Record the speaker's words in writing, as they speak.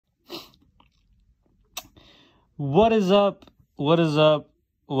What is up? What is up?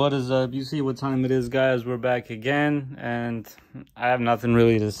 What is up? You see what time it is, guys. We're back again, and I have nothing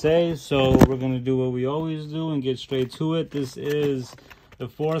really to say, so we're gonna do what we always do and get straight to it. This is the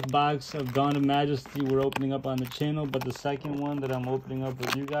fourth box of Dawn of Majesty we're opening up on the channel, but the second one that I'm opening up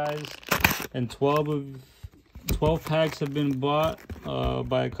with you guys. And 12 packs have been bought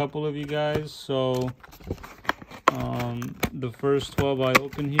by a couple of you guys, so the first 12 I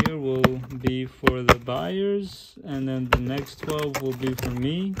open here will be for the buyers, and then the next 12 will be for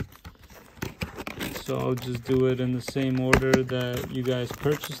me. So I'll just do it in the same order that you guys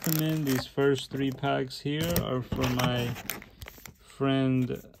purchased them in. These first 3 packs here are for my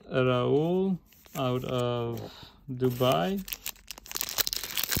friend Raul out of Dubai.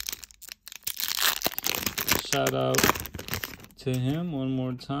 Shout out to him one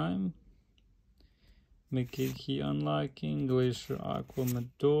more time. Makiki unlocking, Glacier Aqua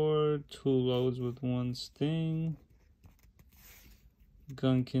Mador, 2 loads with 1 sting.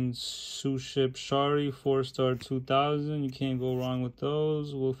 Gunkin Suship Shari, 4-star 2000. You can't go wrong with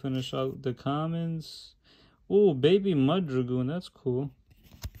those. We'll finish out the commons. Ooh, Baby Mud Dragoon, that's cool.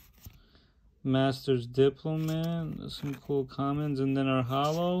 Master's Diplomat, some cool commons. And then our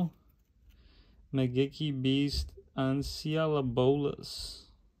holo, Magiki Beast Ansia Labolas.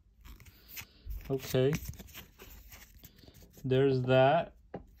 Okay, there's that.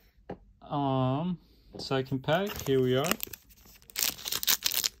 Second pack, here we are.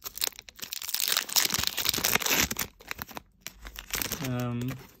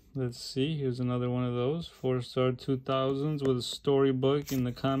 Let's see, here's another one of those 4-star 2000s with a storybook in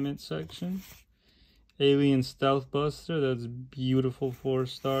the comment section. Alien Stealth Buster, that's beautiful,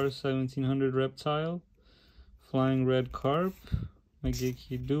 4-star 1700 reptile. Flying Red Carp,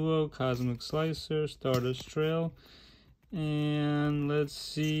 Magiki Duo, Cosmic Slicer, Stardust Trail, and let's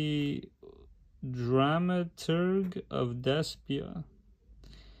see, Dramaturg of Despia.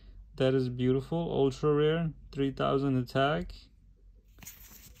 That is beautiful, ultra rare, 3000 attack.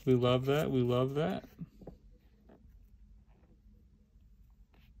 We love that, we love that.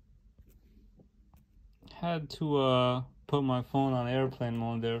 Had to put my phone on airplane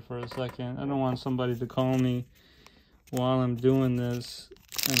mode there for a second. I don't want somebody to call me while I'm doing this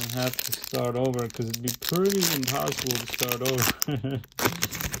and have to start over, because it'd be pretty impossible to start over.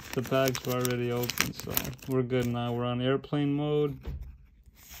 The packs were already open, so we're good now. We're on airplane mode.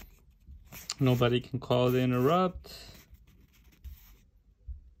 Nobody can call to interrupt.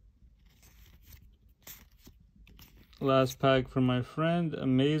 Last pack for my friend,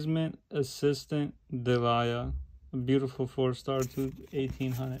 Amazement Assistant Delia. A beautiful 4-star to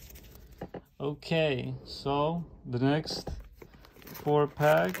 1800. Okay, so the next 4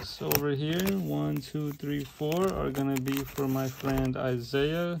 packs over here, 1, 2, 3, 4, are gonna be for my friend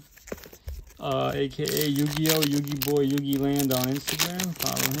Isaiah, aka Yu-Gi-Oh, Yugi Boy, Yugi Land on Instagram.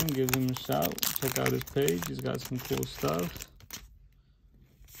 Follow him, give him a shout, check out his page. He's got some cool stuff.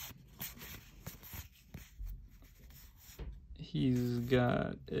 He's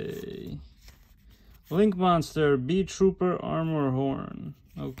got a Link Monster, Bee Trooper, Armor Horn.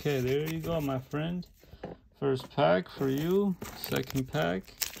 Okay, there you go, my friend. First pack for you. Second pack.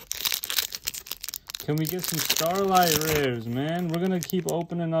 Can we get some Starlight rares, man? We're gonna keep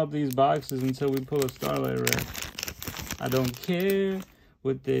opening up these boxes until we pull a Starlight rare. I don't care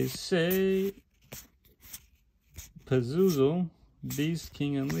what they say. Pazuzu, Beast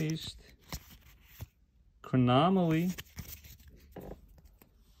King Unleashed, Chronomaly.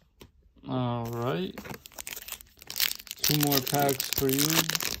 Alright. 2 more packs for you,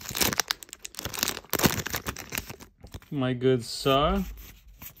 my good sir.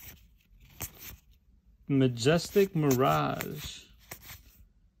 Majestic Mirage,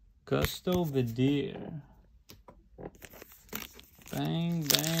 Gusto Vidir. Bang,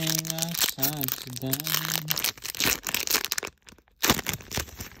 bang, I shot you down.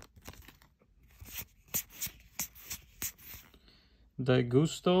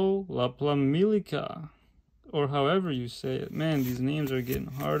 Daigusto La Plamilica, or however you say it. Man, these names are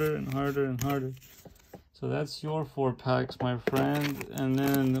getting harder and harder and harder. So that's your 4 packs, my friend. And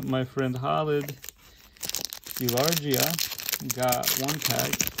then my friend Khalid Elargia got 1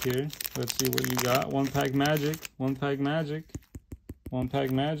 pack here. Let's see what you got. 1 pack magic, 1 pack magic, 1 pack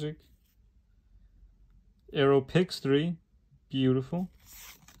magic. Aero Pix 3, beautiful.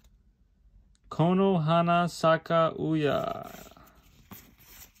 Kono Hana Saka Uya.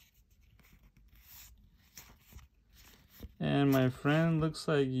 And my friend, looks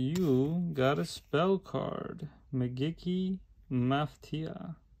like you got a spell card. Magiki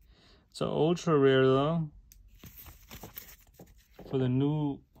Maftia. It's an ultra rare though. For the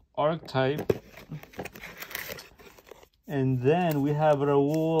new archetype. And then we have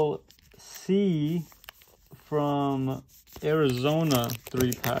Raul C from Arizona,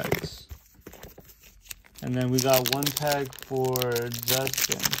 3 packs. And then we got 1 pack for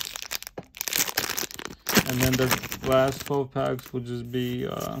Justin. And then the last 12 packs will just be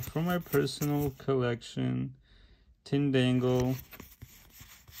for my personal collection. Tindangle.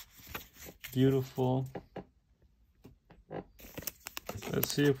 Beautiful.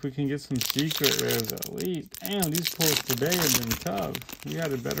 Let's see if we can get some secret rares at least. Damn, these pulls today have been tough. We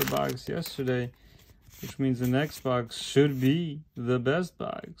had a better box yesterday, which means the next box should be the best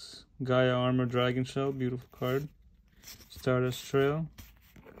box. Gaia Armor Dragon Shell, beautiful card. Stardust Trail.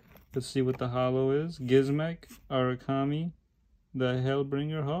 Let's see what the holo is. Gizmek, Arakami, the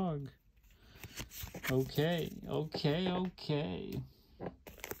Hellbringer Hog. Okay.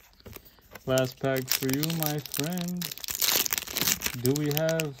 Last pack for you, my friend. Do we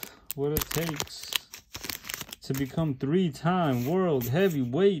have what it takes to become 3-time world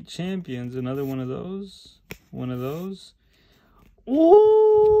heavyweight champions? Another one of those.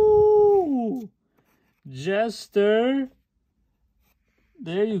 Ooh! Jester.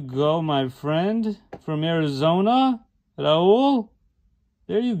 There you go, my friend. From Arizona. Raul.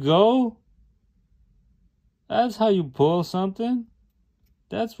 There you go. That's how you pull something.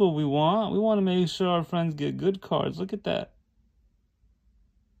 That's what we want. We want to make sure our friends get good cards. Look at that.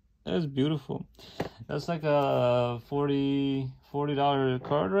 That's beautiful. That's like a $40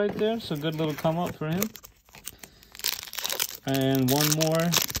 card right there. So good little come up for him. And one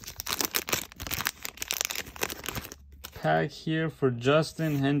more pack here for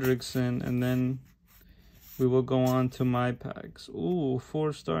Justin Hendrickson. And then we will go on to my packs. Ooh,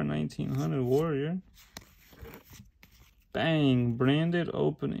 4-star 1900 Warrior. Bang, branded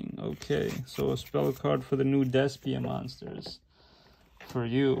opening. Okay, so a spell card for the new Despia monsters for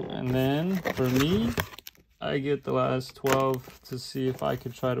you. And then for me, I get the last 12 to see if I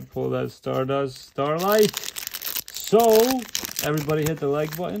could try to pull that Stardust Starlight. So everybody hit the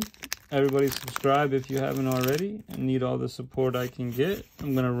like button. Everybody subscribe if you haven't already. I need all the support I can get.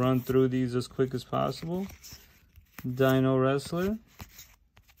 I'm going to run through these as quick as possible. Dino Wrestler.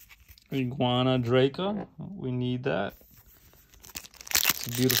 Iguana Draca. We need that. It's a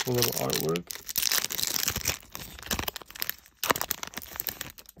beautiful little artwork.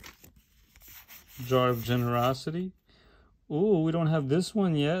 Jar of Generosity. Ooh, we don't have this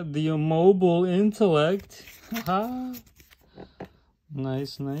one yet. The Immobile Intellect. Haha.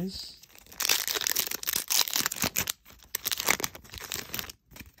 Nice.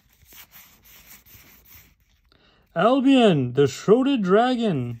 Albion, the Shrouded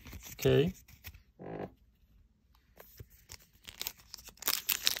Dragon. Okay.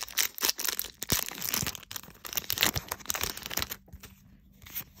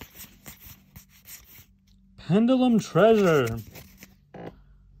 Pendulum Treasure.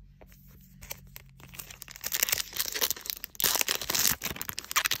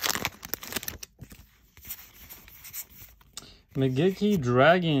 Megeki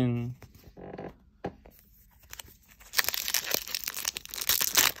Dragon.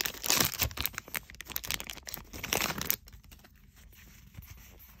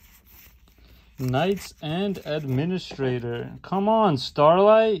 Knights and Administrator. Come on,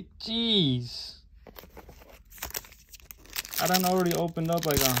 Starlight. Jeez. I done already opened up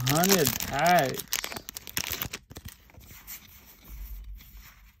like 100 packs.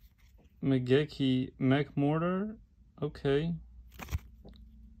 Megeki Mech Mortar. Okay.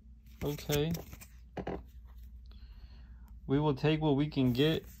 We will take what we can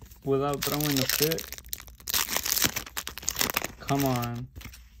get without throwing a fit. Come on.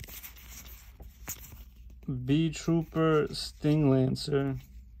 Bee Trooper Sting Lancer.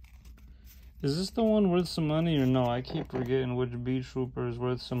 Is this the one worth some money or no? I keep forgetting which Bee Trooper is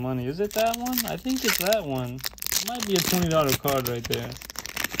worth some money. Is it that one? I think it's that one. It might be a $20 card right there.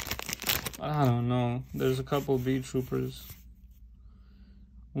 I don't know. There's a couple Bee Troopers.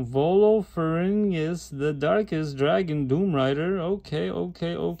 Volopharyngus, the Darkest Dragon Doom Rider. Okay.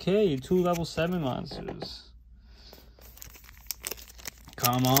 2 level 7 monsters.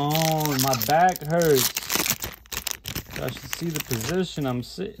 Come on, my back hurts. I should see the position I'm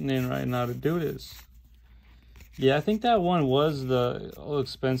sitting in right now to do this. Yeah, I think that one was the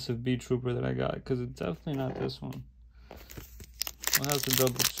expensive Bee Trooper that I got, because it's definitely not this one. I'll have to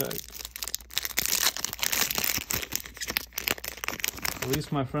double check. At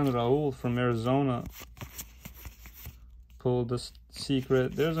least my friend Raul from Arizona pulled this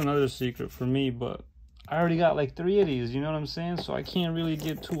secret. There's another secret for me, but I already got like 3 of these, you know what I'm saying? So I can't really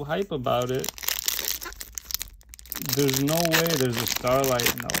get too hype about it. There's no way there's a Starlight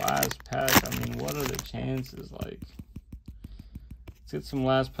in the last pack. I mean, what are the chances? Like, Let's get some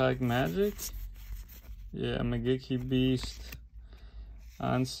last pack magic. Yeah, Magiki Beast,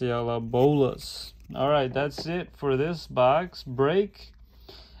 Anciala Bolas. Alright, that's it for this box break.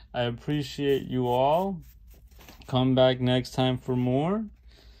 I appreciate you all. Come back next time for more.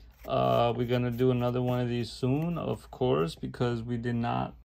 We're gonna do another one of these soon, of course, because we did not